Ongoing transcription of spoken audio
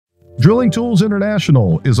Drilling Tools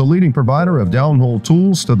International is a leading provider of downhole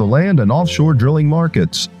tools to the land and offshore drilling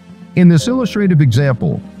markets. In this illustrative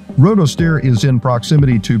example, RotoSteer is in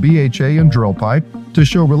proximity to BHA and drill pipe to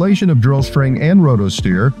show relation of drill string and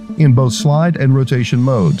RotoSteer in both slide and rotation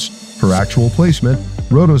modes. For actual placement,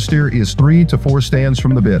 RotoSteer is 3 to 4 stands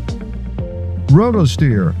from the bit.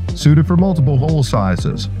 RotoSteer, suited for multiple hole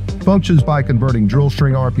sizes, functions by converting drill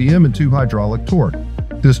string RPM into hydraulic torque.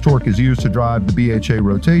 This torque is used to drive the BHA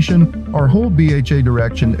rotation or hold BHA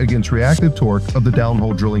direction against reactive torque of the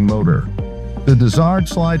downhole drilling motor. The desired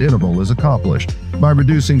slide interval is accomplished by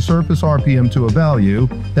reducing surface RPM to a value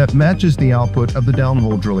that matches the output of the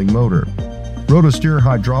downhole drilling motor. RotoSteer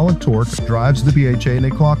hydraulic torque drives the BHA in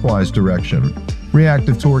a clockwise direction.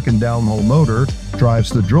 Reactive torque in downhole motor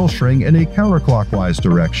drives the drill string in a counterclockwise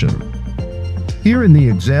direction. Here in the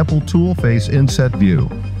example tool face inset view,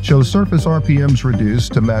 shows surface RPMs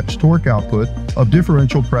reduced to match torque output of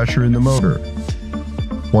differential pressure in the motor.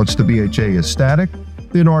 Once the BHA is static,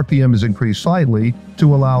 then RPM is increased slightly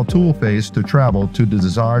to allow tool face to travel to the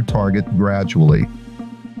desired target gradually.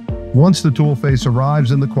 Once the tool face arrives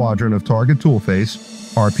in the quadrant of target tool face,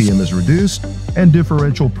 RPM is reduced and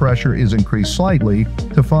differential pressure is increased slightly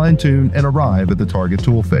to fine-tune and arrive at the target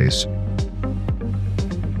tool face.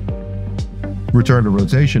 Return to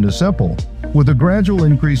rotation is simple, with a gradual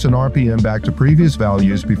increase in RPM back to previous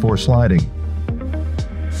values before sliding.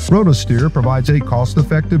 RotoSteer provides a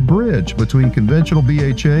cost-effective bridge between conventional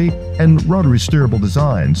BHA and rotary steerable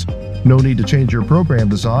designs. No need to change your program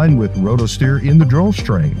design with RotoSteer in the drill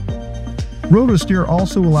string. RotoSteer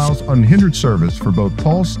also allows unhindered service for both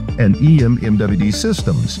pulse and EM MWD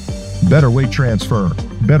systems. Better weight transfer,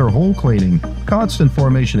 better hole cleaning, constant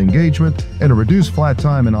formation engagement, and a reduced flat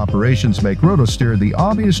time in operations make RotoSteer the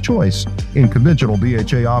obvious choice in conventional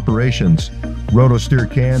BHA operations. RotoSteer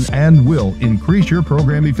can and will increase your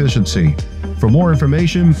program efficiency. For more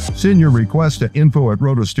information, send your request to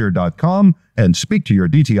info@rotosteer.com and speak to your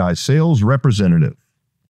DTI sales representative.